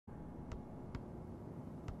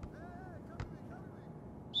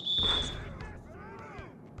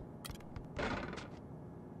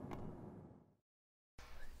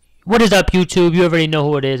What is up, YouTube? You already know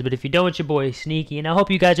who it is, but if you don't, it's your boy Sneaky, and I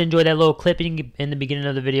hope you guys enjoyed that little clipping in the beginning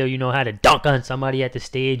of the video. You know how to dunk on somebody at the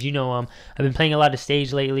stage. You know, I've been playing a lot of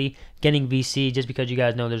stage lately, getting VC, just because you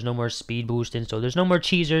guys know there's no more speed boosting, so there's no more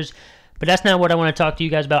cheesers. But that's not what I want to talk to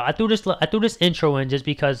you guys about. I threw this intro in just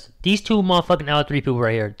because these two motherfucking L3 people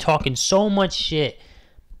right here talking so much shit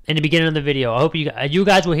in the beginning of the video. I hope you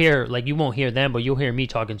guys will hear, like, you won't hear them, but you'll hear me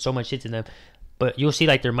talking so much shit to them. But you'll see,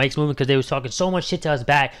 like, their mics moving because they was talking so much shit to us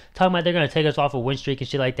back, talking about they're going to take us off a win streak and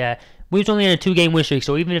shit like that. We was only in a 2-game win streak,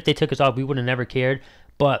 so even if they took us off, we would have never cared.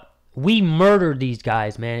 But we murdered these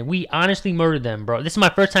guys, man. We honestly murdered them, bro. This is my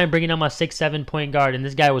first time bringing on my 6'7" point guard, and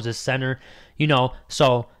this guy was a center, you know.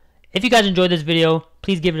 So if you guys enjoyed this video,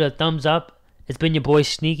 please give it a thumbs up. It's been your boy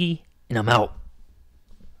Sneaky, and I'm out.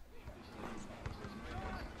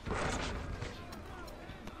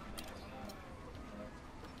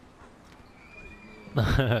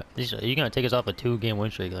 You're gonna take us off a 2-game win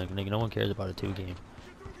streak. Like, nigga, no one cares about a 2-game.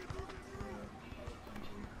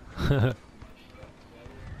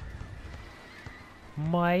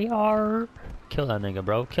 My heart. Kill that nigga,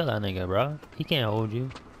 bro. Kill that nigga, bro. He can't hold you.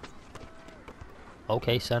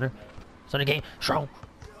 Okay, center. Center game. Strong.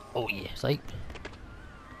 Oh, yeah. It's like.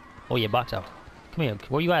 Oh, yeah. Box out. Come here.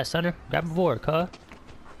 Where you at, center? Grab the board, cuh.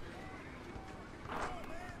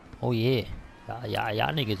 Oh, yeah.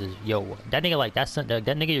 Y'all niggas is, yo, that nigga like, that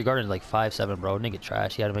nigga you're guarding is like 5'7", bro. Nigga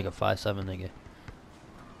trash. He had to make a 5'7", nigga.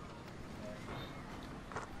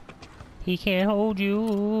 He can't hold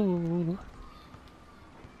you.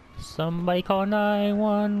 Somebody call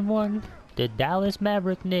 911. The Dallas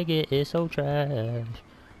Maverick nigga is so trash.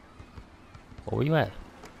 Oh, where you at?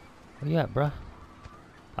 Where you at, bruh?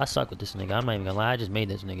 I suck with this nigga. I'm not even gonna lie. I just made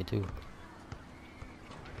this nigga too.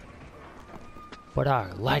 But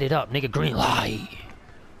I light it up, nigga. Green light.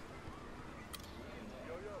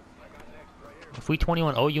 If we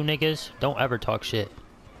 21-0 you niggas, don't ever talk shit.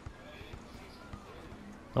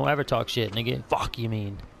 Don't ever talk shit, nigga. Fuck you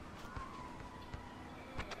mean.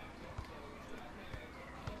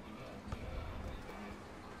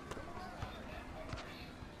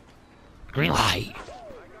 Green light.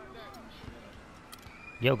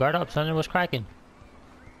 Yo, guard up, son. What's cracking?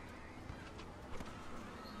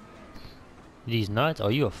 These nuts? Oh,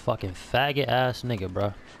 you a fucking faggot ass nigga,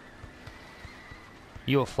 bro.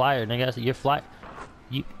 You a flyer, nigga. You're fly.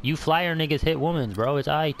 You flyer niggas hit women's, bro. It's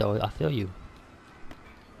alright though. I feel you.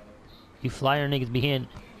 You flyer niggas be hitting.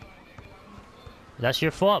 That's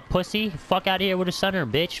your fault, pussy. Fuck out of here with a center,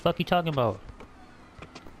 bitch. Fuck you talking about?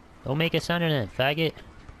 Don't make a center then, faggot.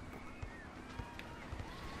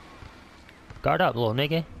 Guard up, little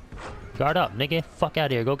nigga. Guard up, nigga. Fuck out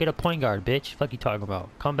of here. Go get a point guard, bitch. Fuck you talking about?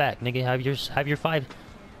 Come back, nigga. Have your 5'7"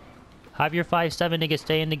 niggas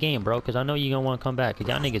stay in the game, bro. Cause I know you gonna want to come back. Cause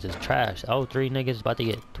y'all niggas is trash. Oh, 3 niggas about to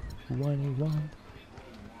get 21.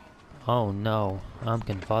 Oh no, I'm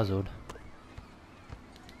confuzzled.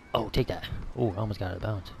 Oh, take that. Oh, I almost got it out of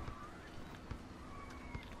bounds.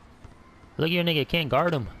 Look at your nigga. Can't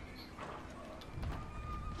guard him.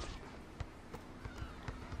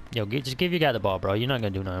 Yo, just give your guy the ball, bro. You're not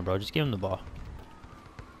gonna do nothing, bro. Just give him the ball.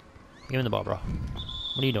 Give him the ball, bro.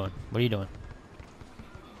 What are you doing? What are you doing?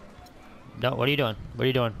 No, what are you doing? What are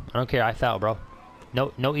you doing? I don't care. I foul, bro.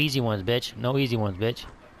 No easy ones, bitch. No easy ones, bitch.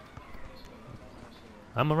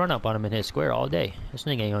 I'm gonna run up on him in his square all day. This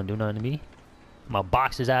nigga ain't gonna do nothing to me. I'm gonna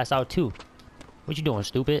box his ass out, too. What you doing,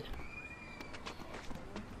 stupid?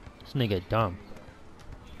 This nigga dumb.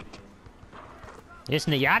 This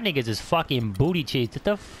nigga, y'all niggas is fucking booty cheeks. Get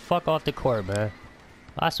the fuck off the court, man.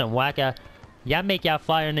 That's some whack ass. Y'all make y'all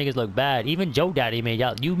flyer niggas look bad. Even Joe Daddy made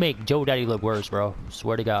y'all. You make Joe Daddy look worse, bro.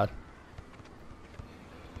 Swear to God.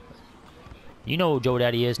 You know who Joe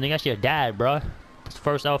Daddy is, nigga. That's your dad, bro. That's the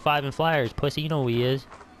first L5 in Flyers, pussy. You know who he is.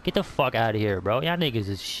 Get the fuck out of here, bro. Y'all niggas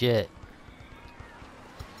is shit.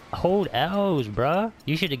 Hold L's, bro.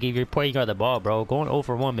 You should have gave your point guard the ball, bro. Going 0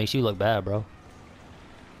 for 1 makes you look bad, bro.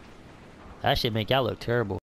 That shit make y'all look terrible.